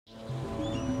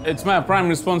It's my prime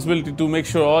responsibility to make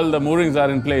sure all the moorings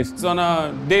are in place. So on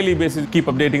a daily basis, keep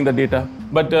updating the data.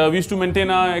 But we used to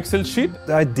maintain an Excel sheet.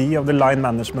 The idea of the line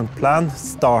management plan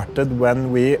started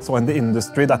when we saw in the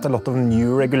industry that a lot of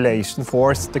new regulation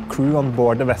forced the crew on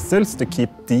board the vessels to keep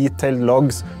detailed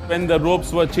logs. When the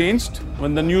ropes were changed,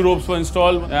 when the new ropes were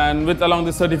installed, and with along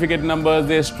the certificate numbers,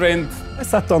 their strength. I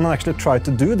sat down and actually tried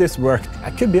to do this work.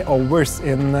 I could be hours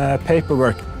in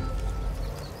paperwork.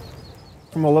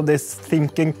 From all of this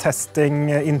thinking, testing,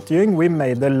 interviewing, we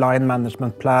made a line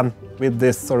management plan with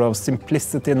this sort of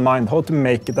simplicity in mind, how to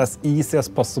make it as easy as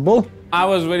possible. I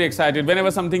was very excited.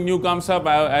 Whenever something new comes up,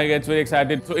 I get very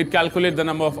excited. So it calculates the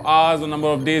number of hours, the number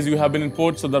of days you have been in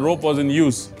port, so the rope was in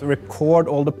use. To record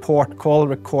all the port call,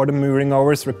 record the mooring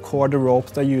hours, record the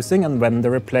ropes they're using, and when they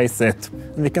replace it.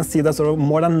 And we can see that sort of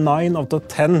more than 9 out of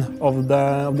 10 of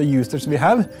the users we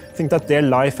have think that their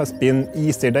life has been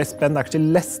easier. They spend actually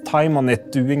less time on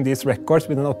it doing these records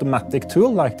with an automatic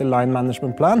tool like the line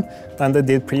management plan than they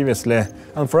did previously.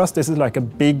 And for us, this is like a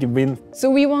big win. So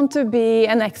we want to be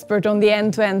an expert on the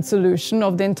end-to-end solution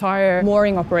of the entire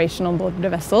mooring operation on board the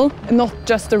vessel, not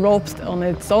just the ropes on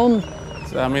its own.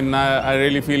 So, I mean, I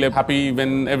really feel happy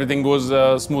when everything goes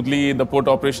smoothly, the port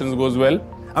operations goes well.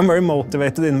 I'm very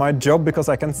motivated in my job because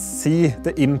I can see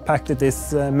the impact it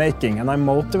is making, and I'm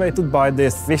motivated by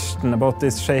this vision about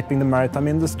this shaping the maritime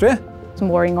industry.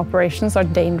 Mooring operations are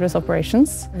dangerous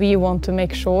operations. We want to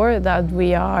make sure that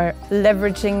we are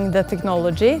leveraging the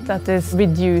technology that is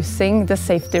reducing the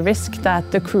safety risk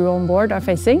that the crew on board are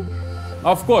facing.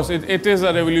 Of course, it is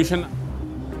a revolution.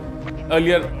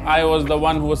 Earlier, I was the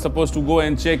one who was supposed to go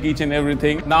and check each and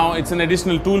everything. Now it's an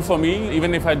additional tool for me.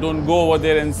 Even if I don't go over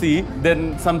there and see,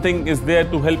 then something is there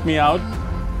to help me out.